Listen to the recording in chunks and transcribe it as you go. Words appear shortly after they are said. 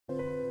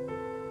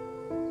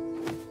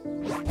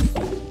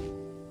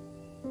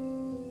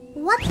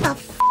The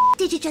f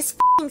did you just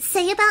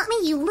say about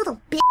me, you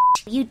little bitch?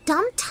 You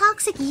dumb,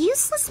 toxic,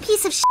 useless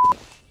piece of shit.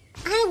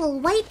 I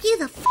will wipe you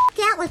the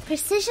out with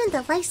precision,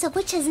 the likes of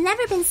which has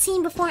never been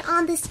seen before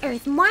on this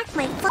earth. Mark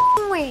my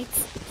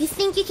words. You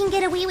think you can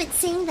get away with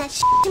saying that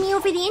shit to me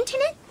over the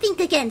internet? Think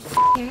again,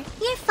 f***er.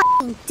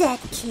 You're dead,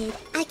 kid.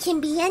 I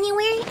can be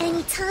anywhere,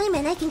 anytime,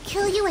 and I can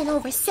kill you in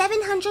over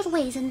 700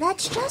 ways, and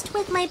that's just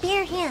with my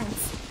bare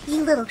hands.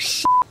 You little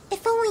shit.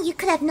 If only you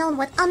could have known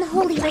what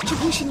unholy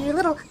retribution your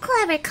little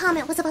clever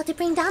comment was about to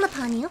bring down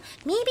upon you,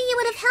 maybe you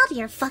would have held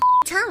your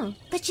tongue.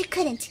 But you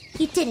couldn't.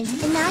 You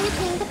didn't, and now you're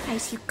paying the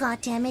price, you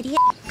goddamn idiot.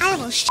 I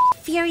will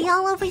fury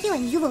all over you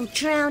and you will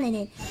drown in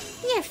it.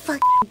 You're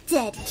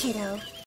dead, kiddo.